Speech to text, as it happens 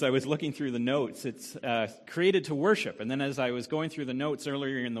I was looking through the notes. It's created to worship. And then as I was going through the notes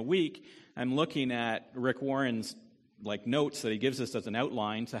earlier in the week, I'm looking at Rick Warren's notes that he gives us as an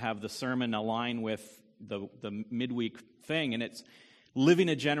outline to have the sermon align with the midweek thing. And it's Living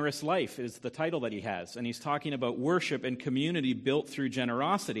a Generous Life is the title that he has. And he's talking about worship and community built through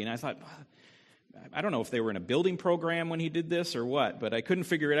generosity. And I thought, I don't know if they were in a building program when he did this or what, but I couldn't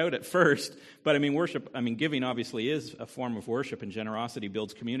figure it out at first. But giving obviously is a form of worship, and generosity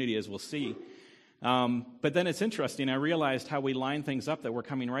builds community, as we'll see. But then it's interesting, I realized how we line things up, that we're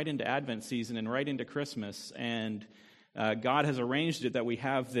coming right into Advent season and right into Christmas, and God has arranged it that we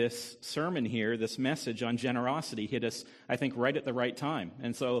have this sermon here, this message on generosity hit us, I think, right at the right time.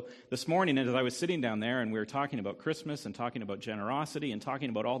 And so this morning, as I was sitting down there and we were talking about Christmas and talking about generosity and talking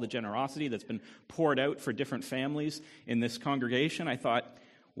about all the generosity that's been poured out for different families in this congregation, I thought,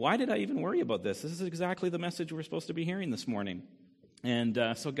 why did I even worry about this? This is exactly the message we're supposed to be hearing this morning.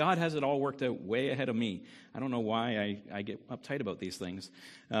 And so God has it all worked out way ahead of me. I don't know why I get uptight about these things.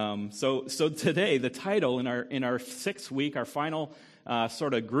 So today, the title in our sixth week, our final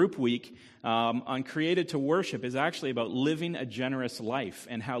sort of group week on Created to Worship, is actually about living a generous life,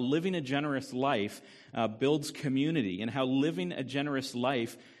 and how living a generous life builds community, and how living a generous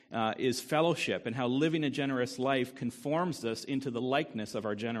life is fellowship, and how living a generous life conforms us into the likeness of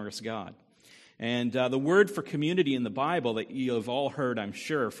our generous God. And the word for community in the Bible that you have all heard, I'm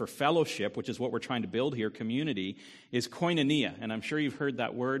sure, for fellowship, which is what we're trying to build here, community, is koinonia. And I'm sure you've heard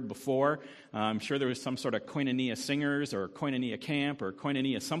that word before. I'm sure there was some sort of koinonia singers or koinonia camp or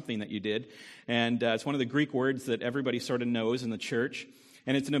koinonia something that you did. And it's one of the Greek words that everybody sort of knows in the church.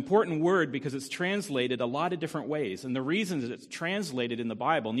 And it's an important word because it's translated a lot of different ways. And the reason that it's translated in the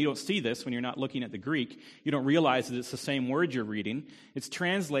Bible, and you don't see this when you're not looking at the Greek, you don't realize that it's the same word you're reading. It's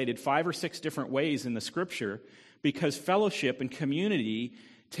translated 5 or 6 different ways in the Scripture because fellowship and community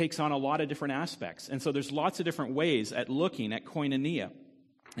takes on a lot of different aspects. And so there's lots of different ways at looking at koinonia.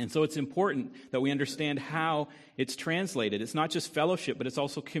 And so it's important that we understand how it's translated. It's not just fellowship, but it's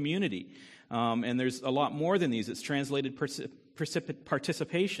also community. And there's a lot more than these. It's translated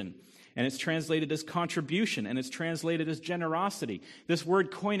participation, and it's translated as contribution, and it's translated as generosity. This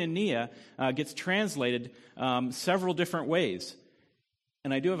word koinonia gets translated several different ways.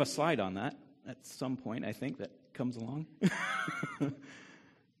 And I do have a slide on that at some point, I think, that comes along.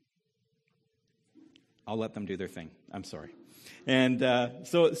 I'll let them do their thing. I'm sorry. And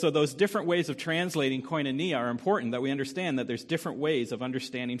so those different ways of translating koinonia are important, that we understand that there's different ways of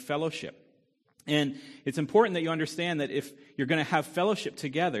understanding fellowship. And it's important that you understand that if you're going to have fellowship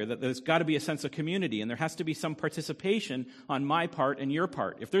together, that there's got to be a sense of community, and there has to be some participation on my part and your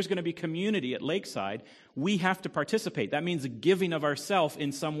part. If there's going to be community at Lakeside, we have to participate. That means a giving of ourselves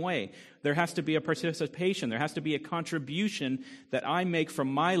in some way. There has to be a participation. There has to be a contribution that I make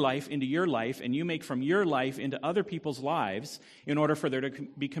from my life into your life, and you make from your life into other people's lives in order for there to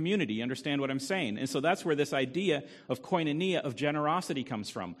be community. You understand what I'm saying? And so that's where this idea of koinonia, of generosity, comes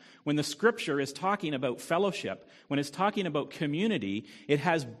from. When the Scripture is talking about fellowship, when it's talking about community, it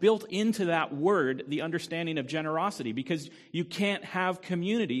has built into that word the understanding of generosity, because you can't have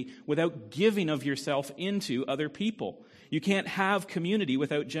community without giving of yourself into other people. You can't have community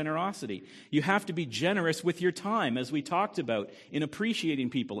without generosity. You have to be generous with your time, as we talked about, in appreciating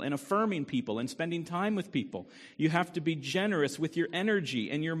people and affirming people and spending time with people. You have to be generous with your energy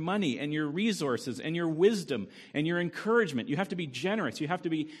and your money and your resources and your wisdom and your encouragement. You have to be generous. You have to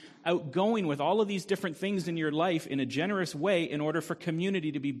be outgoing with all of these different things in your life in a generous way in order for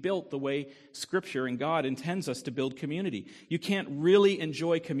community to be built the way Scripture and God intends us to build community. You can't really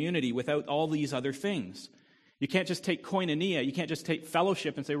enjoy community without all these other things. You can't just take koinonia, you can't just take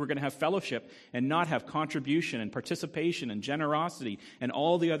fellowship and say we're going to have fellowship and not have contribution and participation and generosity and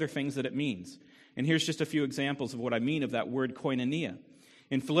all the other things that it means. And here's just a few examples of what I mean of that word koinonia.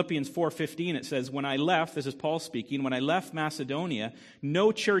 In Philippians 4:15 it says, when I left, this is Paul speaking, when I left Macedonia,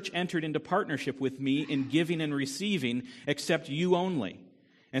 no church entered into partnership with me in giving and receiving except you only.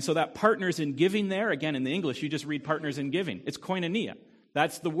 And so that partners in giving there, again in the English you just read partners in giving. It's koinonia.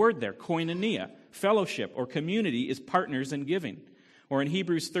 That's the word there, koinonia. Fellowship or community is partners in giving. Or in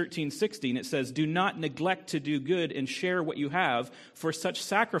Hebrews 13:16 it says, do not neglect to do good and share what you have, for such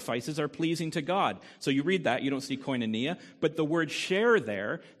sacrifices are pleasing to God. So you read that, you don't see koinonia, but the word share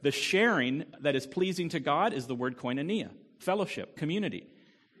there, the sharing that is pleasing to God, is the word koinonia, fellowship, community.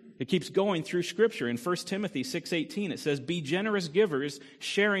 It keeps going through Scripture. In 1 Timothy 6:18, it says, "Be generous givers,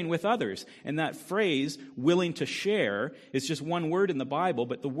 sharing with others." And that phrase, willing to share, is just one word in the Bible,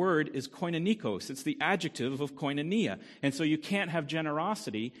 but the word is koinonikos. It's the adjective of koinonia. And so you can't have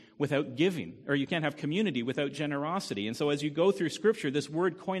generosity without giving, or you can't have community without generosity. And so as you go through Scripture, this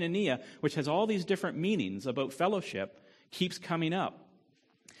word koinonia, which has all these different meanings about fellowship, keeps coming up.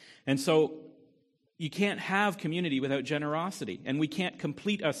 And so you can't have community without generosity, and we can't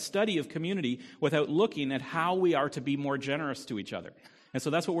complete a study of community without looking at how we are to be more generous to each other. And so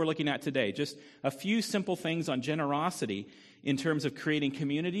that's what we're looking at today. Just a few simple things on generosity in terms of creating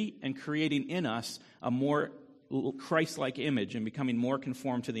community and creating in us a more Christ-like image and becoming more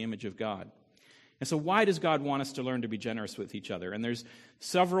conformed to the image of God. And so why does God want us to learn to be generous with each other? And there's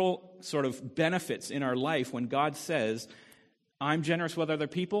several sort of benefits in our life when God says, I'm generous with other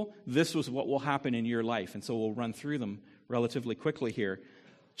people, this was what will happen in your life. And so we'll run through them relatively quickly here.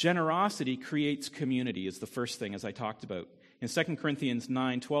 Generosity creates community is the first thing, as I talked about. In 2 Corinthians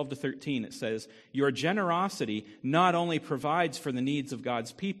 9:12-13, it says, "Your generosity not only provides for the needs of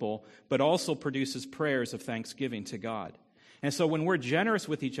God's people, but also produces prayers of thanksgiving to God." And so when we're generous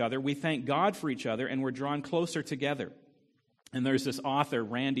with each other, we thank God for each other, and we're drawn closer together. And there's this author,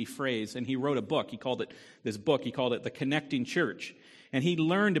 Randy Phrase, and he wrote a book. He called it The Connecting Church. And he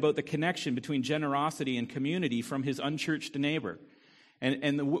learned about the connection between generosity and community from his unchurched neighbor.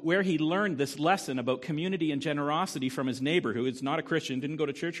 And where he learned this lesson about community and generosity from his neighbor, who is not a Christian, didn't go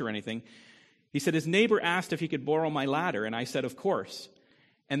to church or anything, he said, his neighbor asked if he could borrow my ladder, and I said, of course.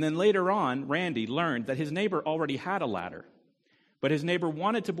 And then later on, Randy learned that his neighbor already had a ladder. But his neighbor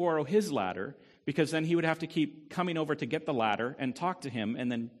wanted to borrow his ladder because then he would have to keep coming over to get the ladder and talk to him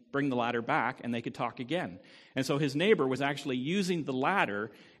and then bring the ladder back and they could talk again. And so his neighbor was actually using the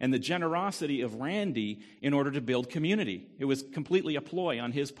ladder and the generosity of Randy in order to build community. It was completely a ploy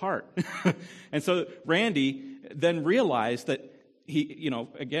on his part. And so Randy then realized that he,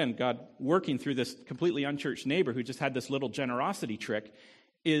 again, God working through this completely unchurched neighbor who just had this little generosity trick,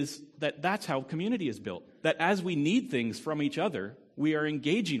 is that's how community is built. That as we need things from each other, we are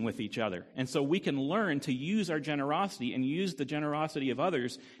engaging with each other. And so we can learn to use our generosity and use the generosity of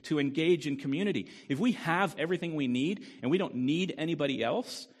others to engage in community. If we have everything we need and we don't need anybody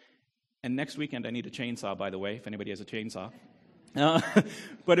else, and next weekend I need a chainsaw, by the way, if anybody has a chainsaw.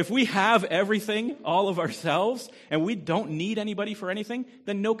 But if we have everything, all of ourselves, and we don't need anybody for anything,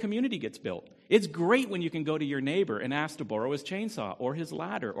 then no community gets built. It's great when you can go to your neighbor and ask to borrow his chainsaw or his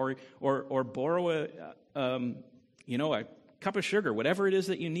ladder or borrow a cup of sugar, whatever it is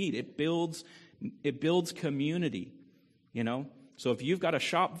that you need. It builds community, So if you've got a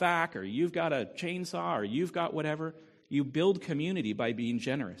shop vac or you've got a chainsaw or you've got whatever, you build community by being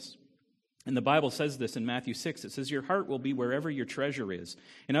generous. And the Bible says this in Matthew 6. It says, your heart will be wherever your treasure is.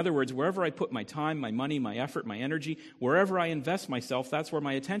 In other words, wherever I put my time, my money, my effort, my energy, wherever I invest myself, that's where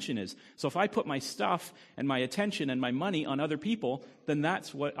my attention is. So if I put my stuff and my attention and my money on other people, then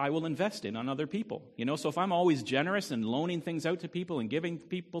that's what I will invest in, on other people. So if I'm always generous and loaning things out to people and giving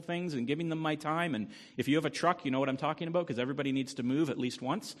people things and giving them my time, and if you have a truck, you know what I'm talking about, because everybody needs to move at least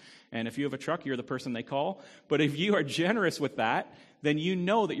once. And if you have a truck, you're the person they call. But if you are generous with that, then you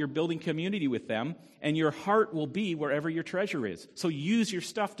know that you're building community with them, and your heart will be wherever your treasure is. So use your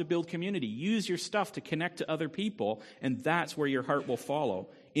stuff to build community. Use your stuff to connect to other people, and that's where your heart will follow,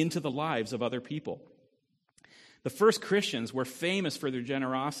 into the lives of other people. The first Christians were famous for their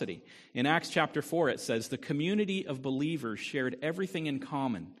generosity. In Acts chapter 4, it says, the community of believers shared everything in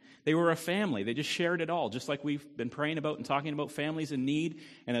common. They were a family. They just shared it all, just like we've been praying about and talking about families in need.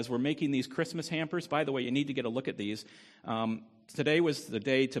 And as we're making these Christmas hampers, by the way, you need to get a look at these. Today was the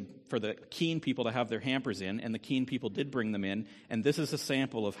day for the Keene people to have their hampers in, and the Keene people did bring them in, and this is a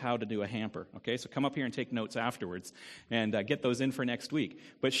sample of how to do a hamper. Okay, so come up here and take notes afterwards, and get those in for next week.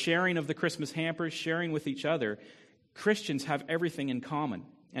 But sharing of the Christmas hampers, sharing with each other, Christians have everything in common.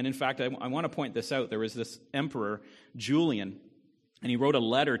 And in fact, I want to point this out. There was this emperor, Julian, and he wrote a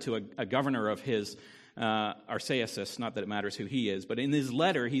letter to a governor of his, Arceus, not that it matters who he is, but in his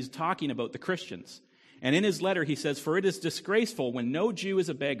letter, he's talking about the Christians. And in his letter, he says, for it is disgraceful when no Jew is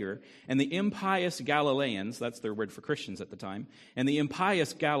a beggar, and the impious Galileans, that's their word for Christians at the time, and the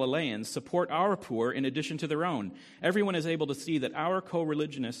impious Galileans support our poor in addition to their own. Everyone is able to see that our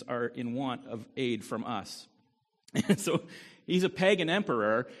co-religionists are in want of aid from us. And so, He's a pagan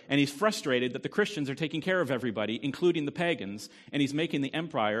emperor, and he's frustrated that the Christians are taking care of everybody, including the pagans, and he's making the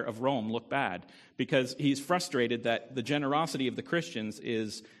empire of Rome look bad because he's frustrated that the generosity of the Christians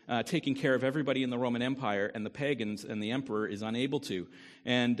is taking care of everybody in the Roman Empire, and the pagans and the emperor is unable to.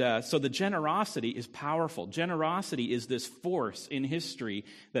 And so the generosity is powerful. Generosity is this force in history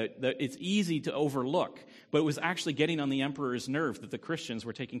that it's easy to overlook, but it was actually getting on the emperor's nerve that the Christians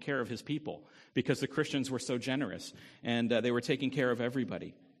were taking care of his people because the Christians were so generous, and they were taking care of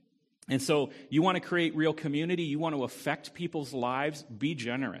everybody. And so you want to create real community, you want to affect people's lives, be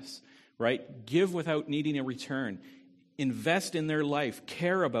generous, right? Give without needing a return. Invest in their life,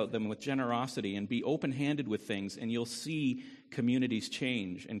 care about them with generosity, and be open-handed with things, and you'll see communities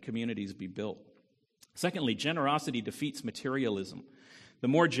change and communities be built. Secondly, generosity defeats materialism. The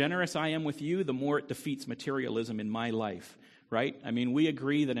more generous I am with you, the more it defeats materialism in my life, right? I mean, we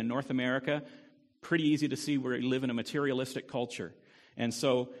agree that in North America, pretty easy to see we live in a materialistic culture. And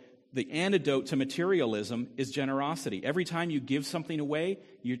so the antidote to materialism is generosity. Every time you give something away,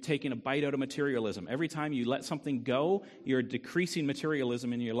 you're taking a bite out of materialism. Every time you let something go, you're decreasing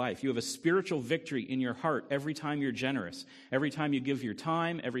materialism in your life. You have a spiritual victory in your heart every time you're generous. Every time you give your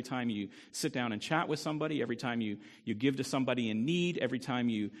time, every time you sit down and chat with somebody, every time you give to somebody in need, every time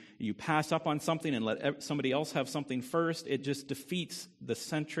you pass up on something and let somebody else have something first, it just defeats the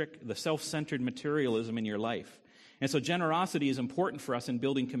self-centered materialism in your life. And so generosity is important for us in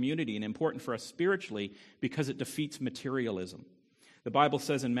building community and important for us spiritually because it defeats materialism. The Bible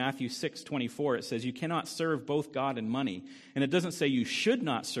says in Matthew 6:24, it says, you cannot serve both God and money. And it doesn't say you should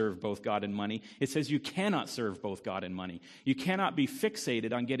not serve both God and money. It says you cannot serve both God and money. You cannot be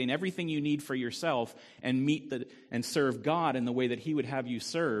fixated on getting everything you need for yourself and and serve God in the way that he would have you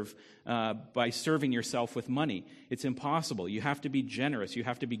serve by serving yourself with money. It's impossible. You have to be generous. You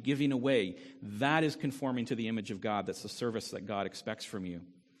have to be giving away. That is conforming to the image of God. That's the service that God expects from you.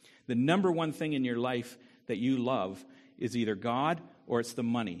 The number one thing in your life that you love is either God or it's the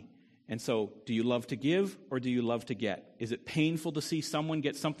money. And so, do you love to give or do you love to get? Is it painful to see someone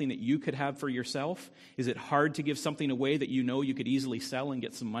get something that you could have for yourself? Is it hard to give something away that you know you could easily sell and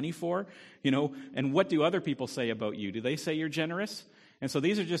get some money for? And what do other people say about you? Do they say you're generous? And so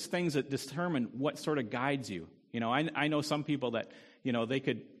these are just things that determine what sort of guides you. I know some people that, they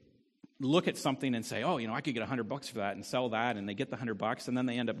could look at something and say, I could get $100 for that and sell that, and they get the $100, and then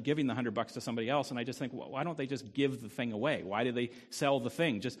they end up giving the $100 to somebody else, and I just think, well, why don't they just give the thing away? Why do they sell the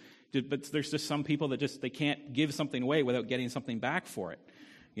thing? But there's just some people that they can't give something away without getting something back for it,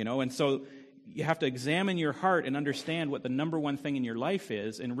 and so you have to examine your heart and understand what the number one thing in your life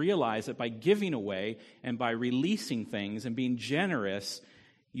is, and realize that by giving away and by releasing things and being generous,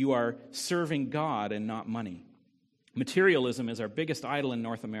 you are serving God and not money. Materialism is our biggest idol in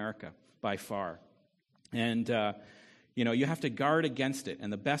North America by far. And, you have to guard against it.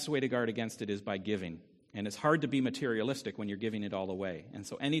 And the best way to guard against it is by giving. And it's hard to be materialistic when you're giving it all away. And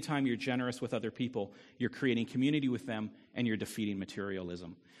so anytime you're generous with other people, you're creating community with them and you're defeating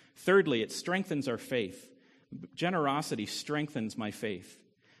materialism. Thirdly, it strengthens our faith. Generosity strengthens my faith.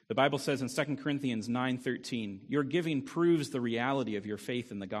 The Bible says in 2 Corinthians 9:13, your giving proves the reality of your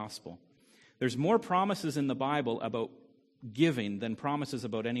faith in the gospel. There's more promises in the Bible about giving than promises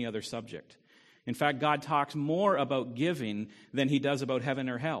about any other subject. In fact, God talks more about giving than he does about heaven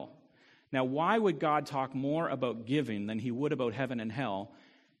or hell. Now, why would God talk more about giving than he would about heaven and hell?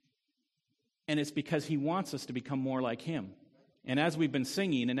 And it's because he wants us to become more like him. And as we've been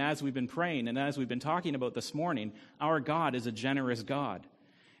singing, and as we've been praying, and as we've been talking about this morning, our God is a generous God.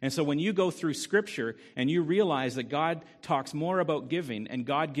 And so when you go through Scripture and you realize that God talks more about giving and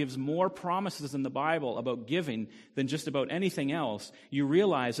God gives more promises in the Bible about giving than just about anything else, you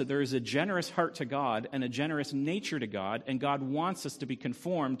realize that there is a generous heart to God and a generous nature to God, and God wants us to be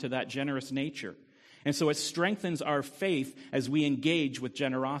conformed to that generous nature. And so it strengthens our faith as we engage with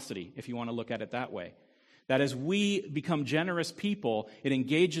generosity, if you want to look at it that way. That as we become generous people, it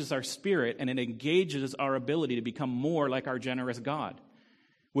engages our spirit and it engages our ability to become more like our generous God.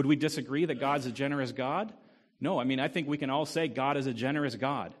 Would we disagree that God's a generous God? No, I think we can all say God is a generous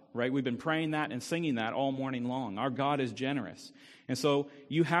God, right? We've been praying that and singing that all morning long. Our God is generous. And so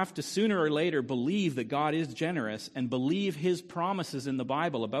you have to sooner or later believe that God is generous and believe his promises in the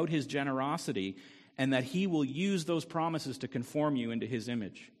Bible about his generosity, and that he will use those promises to conform you into his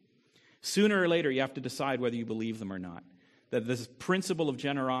image. Sooner or later, you have to decide whether you believe them or not. That this principle of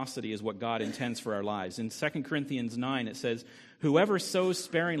generosity is what God intends for our lives. In 2 Corinthians 9, it says, whoever sows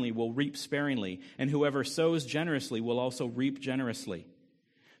sparingly will reap sparingly, and whoever sows generously will also reap generously.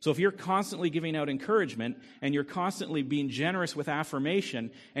 So if you're constantly giving out encouragement, and you're constantly being generous with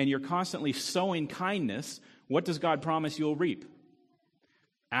affirmation, and you're constantly sowing kindness, what does God promise you'll reap?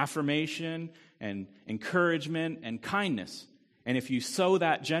 Affirmation and encouragement and kindness. And if you sow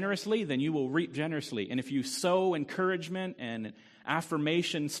that generously, then you will reap generously. And if you sow encouragement and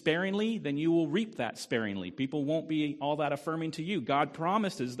affirmation sparingly, then you will reap that sparingly. People won't be all that affirming to you. God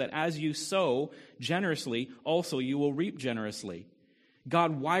promises that as you sow generously, also you will reap generously.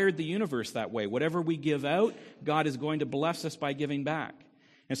 God wired the universe that way. Whatever we give out, God is going to bless us by giving back.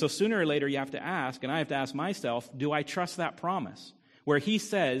 And so sooner or later you have to ask, and I have to ask myself, do I trust that promise? Where he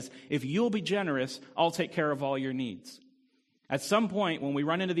says, if you'll be generous, I'll take care of all your needs. At some point, when we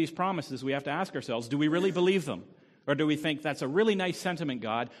run into these promises, we have to ask ourselves, do we really believe them? Or do we think that's a really nice sentiment,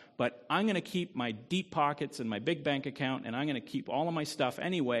 God, but I'm going to keep my deep pockets and my big bank account, and I'm going to keep all of my stuff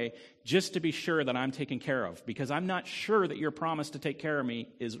anyway, just to be sure that I'm taken care of, because I'm not sure that your promise to take care of me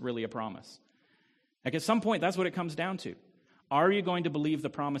is really a promise. Like at some point, that's what it comes down to. Are you going to believe the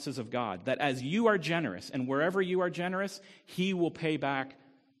promises of God, that as you are generous, and wherever you are generous, he will pay back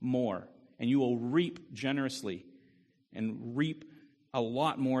more, and you will reap generously, and reap a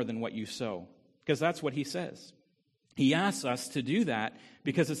lot more than what you sow, because that's what he says. He asks us to do that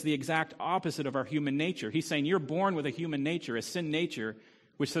because it's the exact opposite of our human nature. He's saying you're born with a human nature, a sin nature,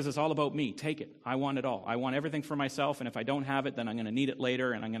 which says it's all about me. Take it. I want it all. I want everything for myself, and if I don't have it, then I'm going to need it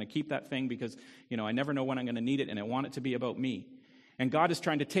later, and I'm going to keep that thing because, I never know when I'm going to need it, and I want it to be about me. And God is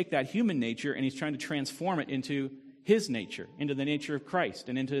trying to take that human nature, and he's trying to transform it into his nature, into the nature of Christ,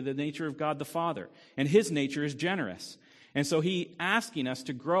 and into the nature of God the Father. And his nature is generous. And so he's asking us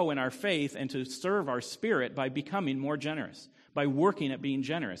to grow in our faith and to serve our spirit by becoming more generous, by working at being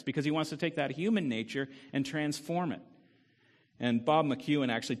generous, because he wants to take that human nature and transform it. And Bob McEwen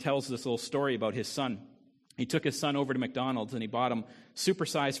actually tells this little story about his son. He took his son over to McDonald's and he bought him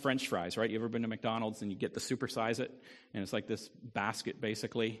supersized French fries, right? You ever been to McDonald's and you get the supersize it? And it's like this basket,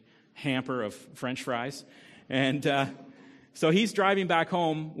 basically, hamper of French fries. And so he's driving back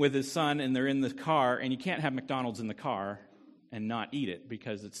home with his son, and they're in the car, and you can't have McDonald's in the car and not eat it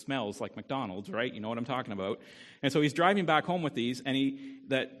because it smells like McDonald's, right? You know what I'm talking about. And so he's driving back home with these, and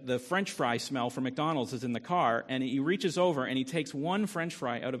the French fry smell from McDonald's is in the car, and he reaches over and he takes one French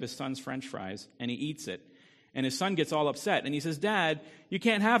fry out of his son's French fries, and he eats it. And his son gets all upset, and he says, "Dad, you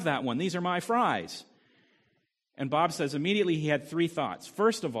can't have that one. These are my fries." And Bob says immediately he had three thoughts.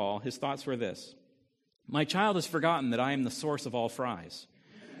 First of all, his thoughts were this: my child has forgotten that I am the source of all fries.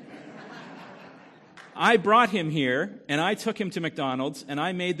 I brought him here, and I took him to McDonald's, and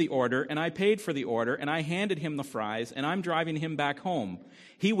I made the order, and I paid for the order, and I handed him the fries, and I'm driving him back home.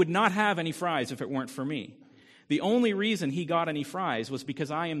 He would not have any fries if it weren't for me. The only reason he got any fries was because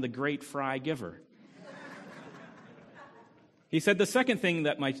I am the great fry giver. He said the second thing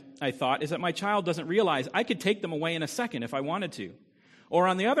that I thought is that my child doesn't realize I could take them away in a second if I wanted to. Or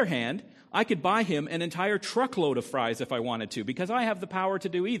on the other hand, I could buy him an entire truckload of fries if I wanted to, because I have the power to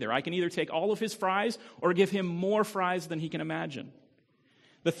do either. I can either take all of his fries or give him more fries than he can imagine.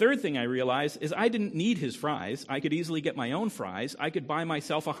 The third thing I realized is I didn't need his fries. I could easily get my own fries. I could buy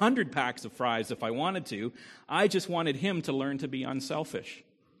myself 100 packs of fries if I wanted to. I just wanted him to learn to be unselfish.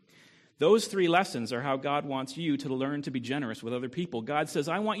 Those three lessons are how God wants you to learn to be generous with other people. God says,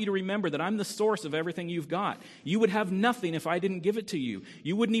 I want you to remember that I'm the source of everything you've got. You would have nothing if I didn't give it to you.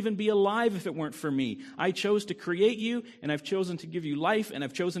 You wouldn't even be alive if it weren't for me. I chose to create you, and I've chosen to give you life, and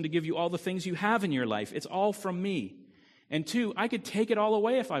I've chosen to give you all the things you have in your life. It's all from me. And two, I could take it all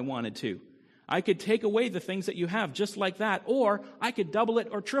away if I wanted to. I could take away the things that you have just like that, or I could double it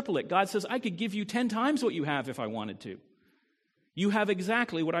or triple it. God says, I could give you 10 times what you have if I wanted to. You have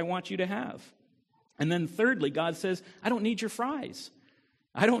exactly what I want you to have. And then thirdly, God says, I don't need your fries.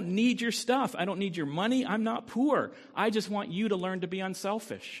 I don't need your stuff. I don't need your money. I'm not poor. I just want you to learn to be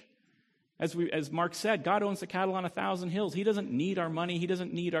unselfish. As Mark said, God owns the cattle on 1,000 hills. He doesn't need our money. He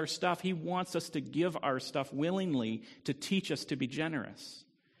doesn't need our stuff. He wants us to give our stuff willingly to teach us to be generous.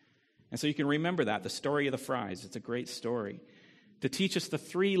 And so you can remember that, the story of the fries. It's a great story. To teach us the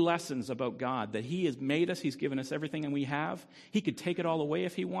three lessons about God, that he has made us, he's given us everything and we have. He could take it all away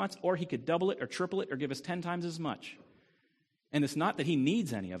if he wants, or he could double it or triple it or give us 10 times as much. And it's not that he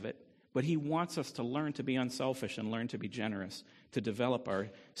needs any of it, but he wants us to learn to be unselfish and learn to be generous, to develop our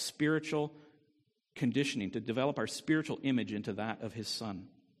spiritual conditioning, to develop our spiritual image into that of his son.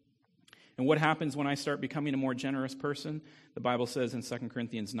 And what happens when I start becoming a more generous person? The Bible says in 2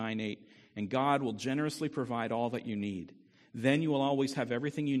 Corinthians 9:8, and God will generously provide all that you need. Then you will always have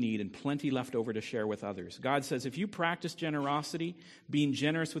everything you need and plenty left over to share with others. God says, if you practice generosity, being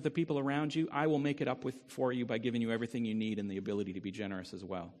generous with the people around you, I will make it up for you by giving you everything you need and the ability to be generous as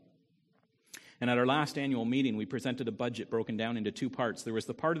well. And at our last annual meeting, we presented a budget broken down into two parts. There was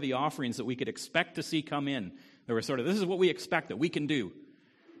the part of the offerings that we could expect to see come in. There was sort of, this is what we expect that we can do.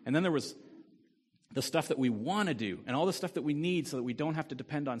 And then there was the stuff that we want to do and all the stuff that we need so that we don't have to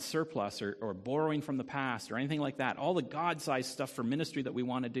depend on surplus or borrowing from the past or anything like that. All the God-sized stuff for ministry that we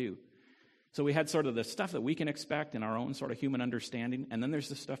want to do. So we had sort of the stuff that we can expect in our own sort of human understanding, and then there's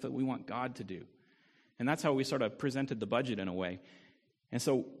the stuff that we want God to do. And that's how we sort of presented the budget in a way. And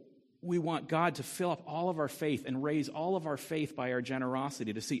so we want God to fill up all of our faith and raise all of our faith by our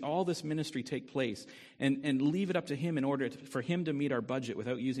generosity to see all this ministry take place and leave it up to Him in order for Him to meet our budget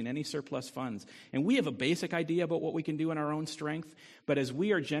without using any surplus funds. And we have a basic idea about what we can do in our own strength, but as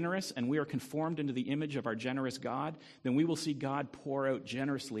we are generous and we are conformed into the image of our generous God, then we will see God pour out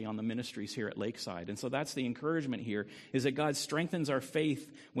generously on the ministries here at Lakeside. And so that's the encouragement here, is that God strengthens our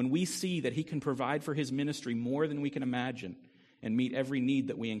faith when we see that He can provide for His ministry more than we can imagine and meet every need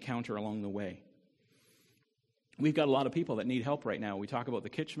that we encounter along the way. We've got a lot of people that need help right now. We talk about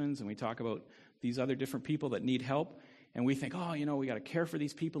the Kitchmans and we talk about these other different people that need help, and we think, oh, we got to care for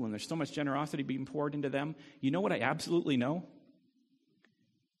these people and there's so much generosity being poured into them. You know what I absolutely know?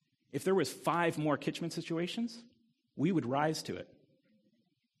 If there was 5 more Kitchman situations, we would rise to it.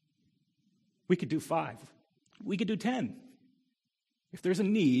 We could do 5. We could do 10. If there's a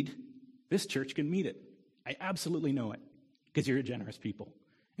need, this church can meet it. I absolutely know it. Because you're a generous people,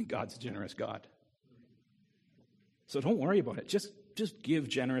 and God's a generous God. So don't worry about it. Just give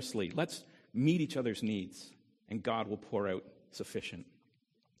generously. Let's meet each other's needs, and God will pour out sufficient.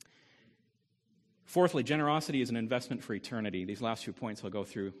 Fourthly, generosity is an investment for eternity. These last 2 points I'll go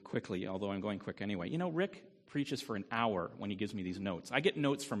through quickly, although I'm going quick anyway. Rick preaches for an hour when he gives me these notes. I get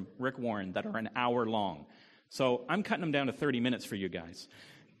notes from Rick Warren that are an hour long. So I'm cutting them down to 30 minutes for you guys.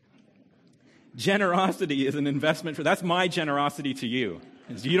 Generosity is an investment that's my generosity to you.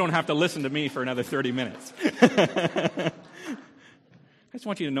 You don't have to listen to me for another 30 minutes. I just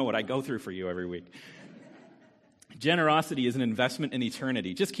want you to know what I go through for you every week. Generosity is an investment in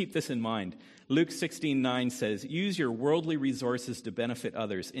eternity. Just keep this in mind. Luke 16:9 says, use your worldly resources to benefit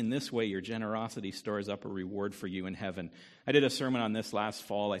others. In this way, your generosity stores up a reward for you in heaven. I did a sermon on this last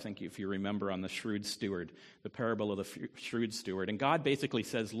fall, I think, if you remember, on the shrewd steward, the parable of the shrewd steward. And God basically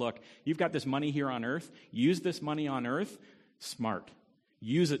says, look, you've got this money here on earth. Use this money on earth smart.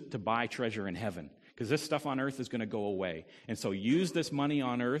 Use it to buy treasure in heaven. Because this stuff on earth is going to go away. And so use this money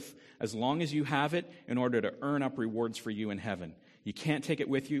on earth as long as you have it in order to earn up rewards for you in heaven. You can't take it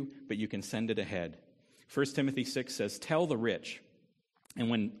with you, but you can send it ahead. 1 Timothy 6 says, tell the rich.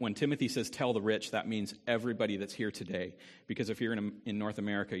 And when Timothy says tell the rich, that means everybody that's here today. Because if you're in North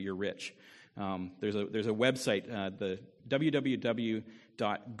America, you're rich. There's a website, the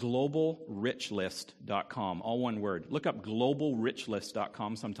www.globalrichlist.com, all one word. Look up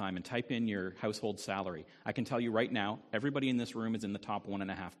globalrichlist.com sometime and type in your household salary. I can tell you right now, everybody in this room is in the top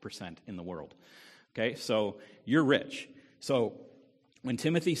 1.5% in the world. Okay, so you're rich. So when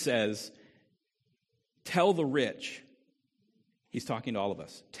Timothy says, tell the rich, he's talking to all of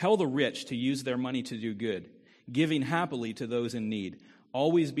us. Tell the rich to use their money to do good, giving happily to those in need,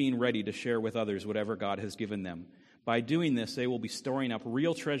 always being ready to share with others whatever God has given them. By doing this, they will be storing up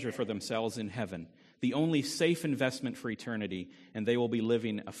real treasure for themselves in heaven, the only safe investment for eternity, and they will be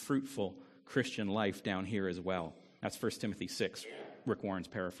living a fruitful Christian life down here as well. That's 1 Timothy 6, Rick Warren's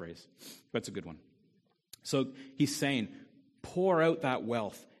paraphrase. That's a good one. So he's saying, pour out that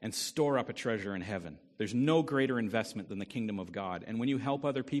wealth and store up a treasure in heaven. There's no greater investment than the kingdom of God. And when you help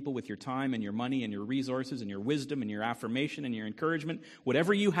other people with your time and your money and your resources and your wisdom and your affirmation and your encouragement,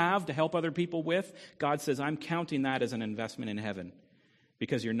 whatever you have to help other people with, God says, I'm counting that as an investment in heaven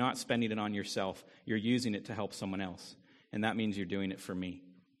because you're not spending it on yourself. You're using it to help someone else. And that means you're doing it for me.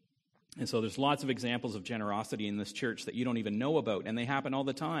 And so there's lots of examples of generosity in this church that you don't even know about, and they happen all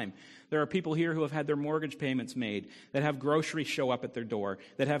the time. There are people here who have had their mortgage payments made, that have groceries show up at their door,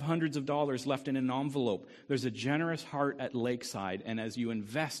 that have hundreds of dollars left in an envelope. There's a generous heart at Lakeside, and as you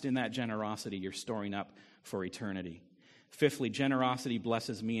invest in that generosity, you're storing up for eternity. Fifthly, generosity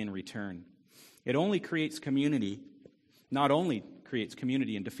blesses me in return. It only creates community, not only creates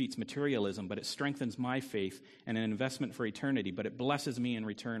community and defeats materialism, but it strengthens my faith and an investment for eternity, but it blesses me in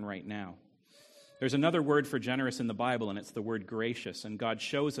return right now. There's another word for generous in the Bible, and it's the word gracious, and God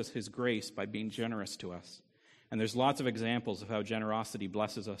shows us His grace by being generous to us. And there's lots of examples of how generosity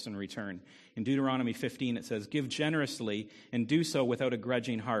blesses us in return. In Deuteronomy 15, it says, give generously and do so without a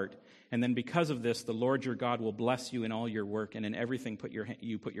grudging heart, and then because of this, the Lord your God will bless you in all your work and in everything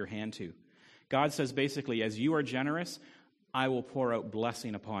you put your hand to. God says basically, as you are generous, I will pour out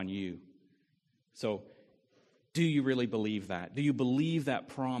blessing upon you. So, do you really believe that? Do you believe that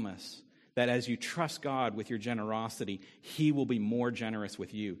promise? that as you trust God with your generosity, he will be more generous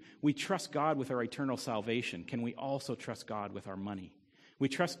with you. We trust God with our eternal salvation. Can we also trust God with our money? We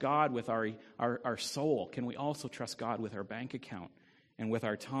trust God with our soul. Can we also trust God with our bank account and with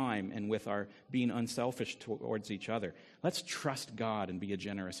our time and with our being unselfish towards each other? Let's trust God and be a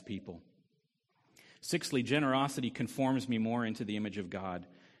generous people. Sixthly, generosity conforms me more into the image of God.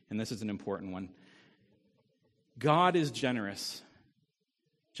 And this is an important one. God is generous.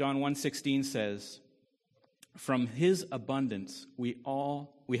 John 1:16 says, "From his abundance we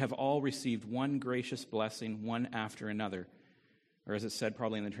have all received one gracious blessing, one after another." Or as it said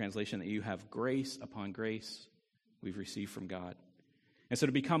probably in the translation, that you have grace upon grace we've received from God. And so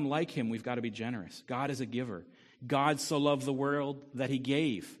to become like him, we've got to be generous. God is a giver. God so loved the world that he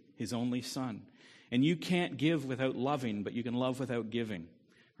gave his only son. And you can't give without loving, but you can love without giving,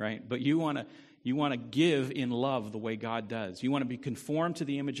 right? But you want to give in love the way God does. You want to be conformed to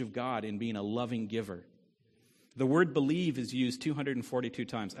the image of God in being a loving giver. The word believe is used 242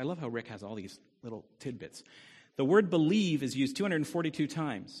 times. I love how Rick has all these little tidbits. The word believe is used 242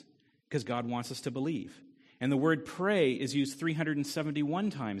 times because God wants us to believe. And the word pray is used 371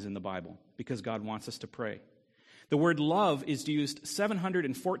 times in the Bible because God wants us to pray. The word love is used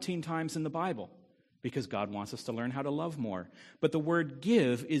 714 times in the Bible because God wants us to learn how to love more. But the word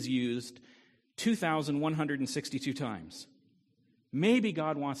give is used 2,162 times. Maybe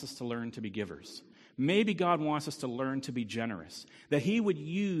God wants us to learn to be givers. Maybe God wants us to learn to be generous. That he would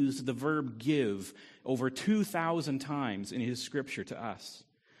use the verb give over 2,000 times in his scripture to us.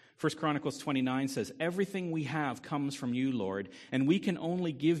 1 Chronicles 29 says, "Everything we have comes from you, Lord, and we can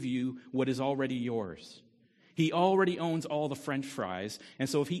only give you what is already yours." He already owns all the French fries, and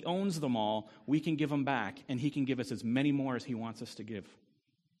so if he owns them all, we can give them back, and he can give us as many more as he wants us to give.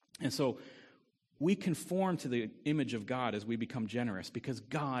 And so we conform to the image of God as we become generous because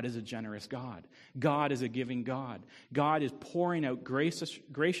God is a generous God. God is a giving God. God is pouring out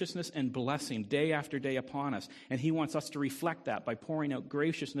graciousness and blessing day after day upon us, and he wants us to reflect that by pouring out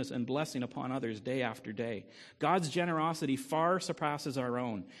graciousness and blessing upon others day after day. God's generosity far surpasses our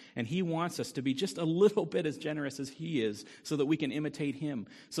own, and he wants us to be just a little bit as generous as he is so that we can imitate him,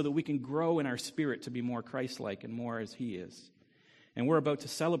 so that we can grow in our spirit to be more Christ-like and more as he is. And we're about to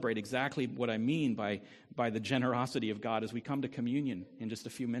celebrate exactly what I mean by the generosity of God as we come to communion in just a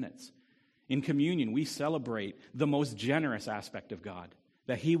few minutes. In communion, we celebrate the most generous aspect of God,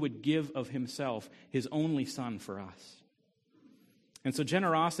 that he would give of himself his only son for us. And so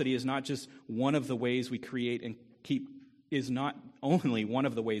generosity is not just one of the ways we create and keep, is not only one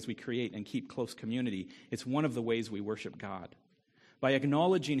of the ways we create and keep close community, it's one of the ways we worship God. By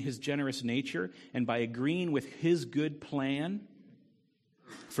acknowledging his generous nature and by agreeing with his good plan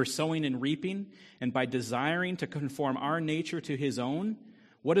for sowing and reaping, and by desiring to conform our nature to his own,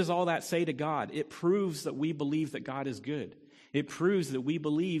 what does all that say to God? It proves that we believe that God is good. It proves that we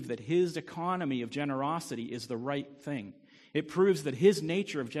believe that his economy of generosity is the right thing. It proves that his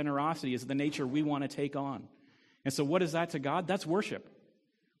nature of generosity is the nature we want to take on. And so what is that to God? That's worship.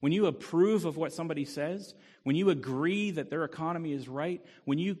 When you approve of what somebody says, when you agree that their economy is right,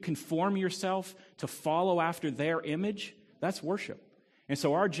 when you conform yourself to follow after their image, that's worship. And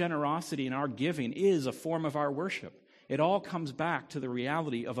so our generosity and our giving is a form of our worship. It all comes back to the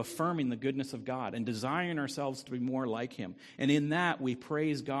reality of affirming the goodness of God and desiring ourselves to be more like him. And in that, we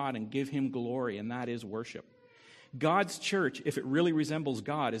praise God and give him glory, and that is worship. God's church, if it really resembles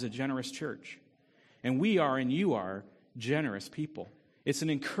God, is a generous church. And we are, and you are, generous people. It's an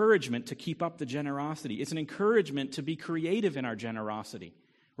encouragement to keep up the generosity. It's an encouragement to be creative in our generosity.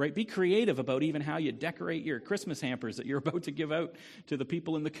 Right? Be creative about even how you decorate your Christmas hampers that you're about to give out to the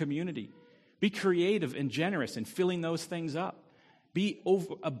people in the community. Be creative and generous in filling those things up. Be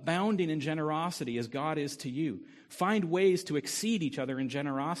abounding in generosity as God is to you. Find ways to exceed each other in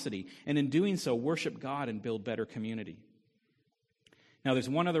generosity, and in doing so, worship God and build better community. Now, there's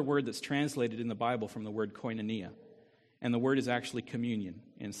one other word that's translated in the Bible from the word koinonia, and the word is actually communion.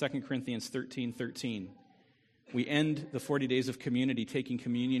 In 2 Corinthians 13:13. We end the 40 days of community taking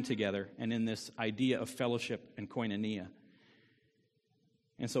communion together and in this idea of fellowship and koinonia.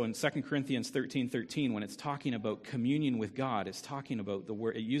 And so in 2 Corinthians 13:13, when it's talking about communion with God, it's talking about the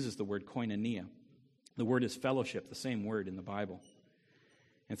word, it uses the word koinonia. The word is fellowship, the same word in the Bible.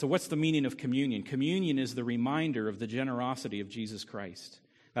 And so what's the meaning of communion? Communion is the reminder of the generosity of Jesus Christ.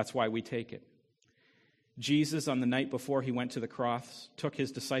 That's why we take it. Jesus, on the night before he went to the cross, took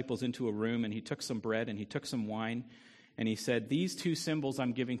his disciples into a room, and he took some bread and he took some wine, and he said, "These two symbols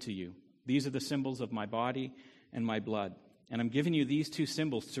I'm giving to you. These are the symbols of my body and my blood. And I'm giving you these two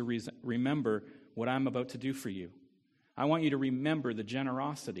symbols to remember what I'm about to do for you. I want you to remember the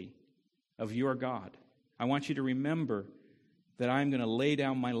generosity of your God. I want you to remember that I'm going to lay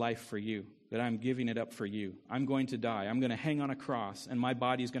down my life for you, that I'm giving it up for you. I'm going to die. I'm going to hang on a cross, and my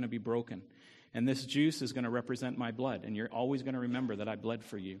body's going to be broken. And this juice is going to represent my blood, and you're always going to remember that I bled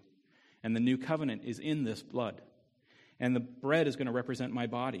for you. And the new covenant is in this blood. And the bread is going to represent my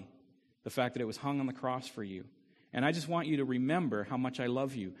body, the fact that it was hung on the cross for you. And I just want you to remember how much I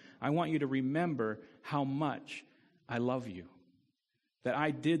love you. I want you to remember how much I love you. That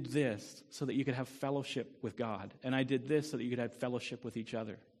I did this so that you could have fellowship with God. And I did this so that you could have fellowship with each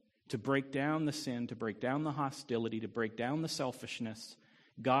other. To break down the sin, to break down the hostility, to break down the selfishness.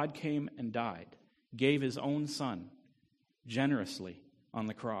 God came and died, gave his own son generously on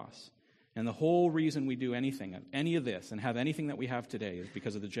the cross. And the whole reason we do anything, any of this, and have anything that we have today is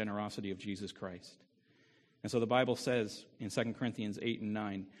because of the generosity of Jesus Christ. And so the Bible says in 2 Corinthians 8 and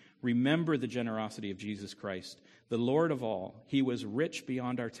 9, remember the generosity of Jesus Christ, the Lord of all. He was rich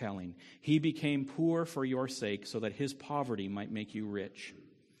beyond our telling. He became poor for your sake so that his poverty might make you rich.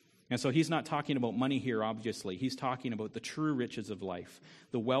 And so he's not talking about money here, obviously. He's talking about the true riches of life,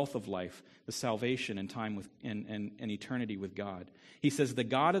 the wealth of life, the salvation and time with and eternity with God. He says, the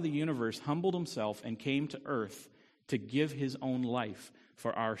God of the universe humbled himself and came to earth to give his own life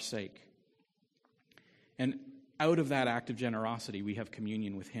for our sake. And out of that act of generosity, we have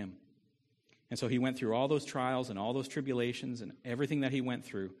communion with him. And so he went through all those trials and all those tribulations and everything that he went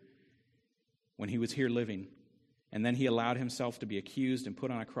through when he was here living. And then he allowed himself to be accused and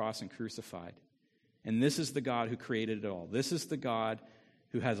put on a cross and crucified. And this is the God who created it all. This is the God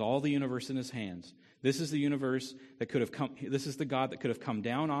who has all the universe in his hands. This is the universe that could have come. This is the God that could have come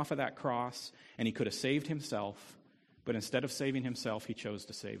down off of that cross, and he could have saved himself. But instead of saving himself, he chose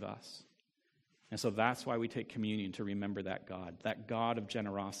to save us. And so that's why we take communion, to remember that God of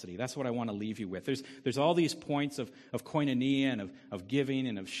generosity. That's what I want to leave you with. There's all these points of koinonia and of giving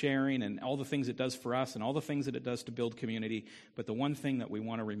and of sharing and all the things it does for us and all the things that it does to build community. But the one thing that we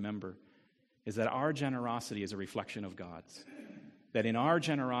want to remember is that our generosity is a reflection of God's. That in our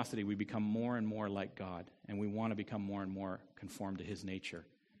generosity we become more and more like God, and we want to become more and more conformed to his nature.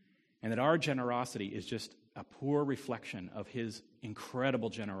 And that our generosity is just a poor reflection of his incredible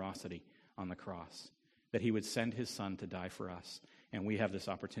generosity on the cross, that he would send his son to die for us. And we have this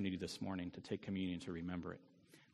opportunity this morning to take communion to remember it.